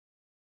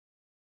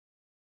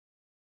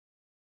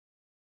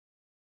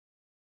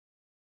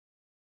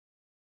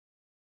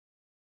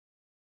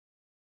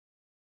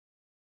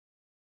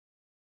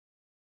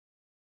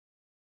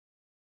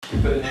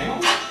put it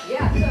down?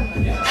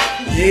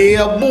 Yeah,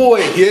 Yeah,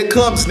 boy, here it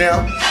comes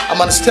now. I'm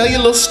gonna tell you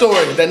a little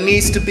story that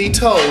needs to be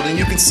told, and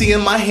you can see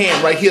in my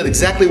hand right here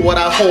exactly what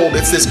I hold.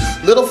 It's this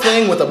little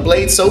thing with a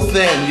blade so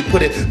thin. You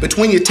put it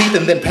between your teeth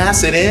and then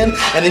pass it in,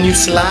 and then you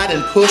slide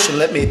and push, and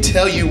let me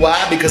tell you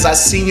why. Because I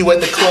seen you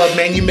at the club,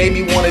 man, you made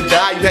me wanna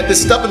die. You had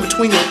this stuff in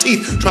between your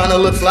teeth trying to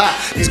look fly.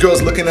 These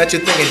girls looking at you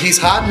thinking, he's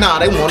hot? Nah,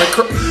 they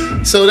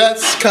wanna So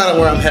that's kind of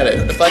where I'm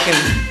headed. If I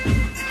can...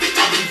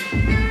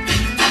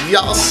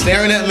 Y'all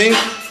staring at me,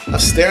 I'm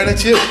staring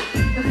at you.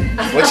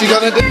 What you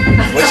gonna do?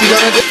 What you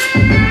gonna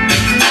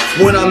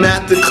do? When I'm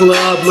at the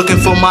club looking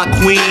for my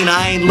queen,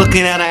 I ain't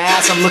looking at her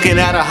ass, I'm looking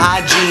at her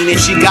hygiene.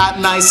 If she got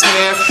nice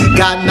hair,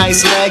 got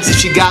nice legs, if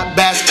she got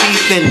bass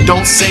teeth, then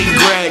don't say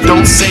Greg,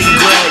 don't say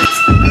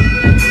Greg.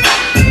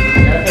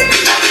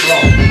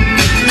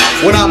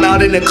 When I'm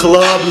out in the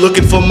club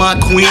looking for my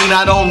queen,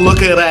 I don't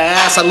look at her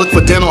ass, I look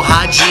for dental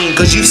hygiene.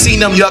 Cause you've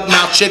seen them yuck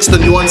mouth chicks, the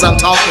new ones I'm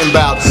talking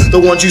about. The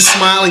ones you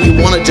smile and you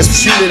wanna just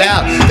shoot it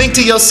out. Think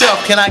to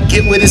yourself, can I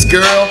get with this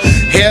girl?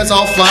 Hair's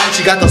all fine,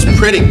 she got those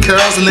pretty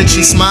curls, and then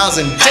she smiles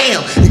and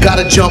damn, you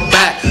gotta jump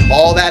back.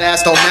 All that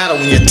ass don't matter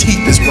when your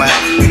teeth is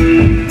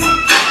whack.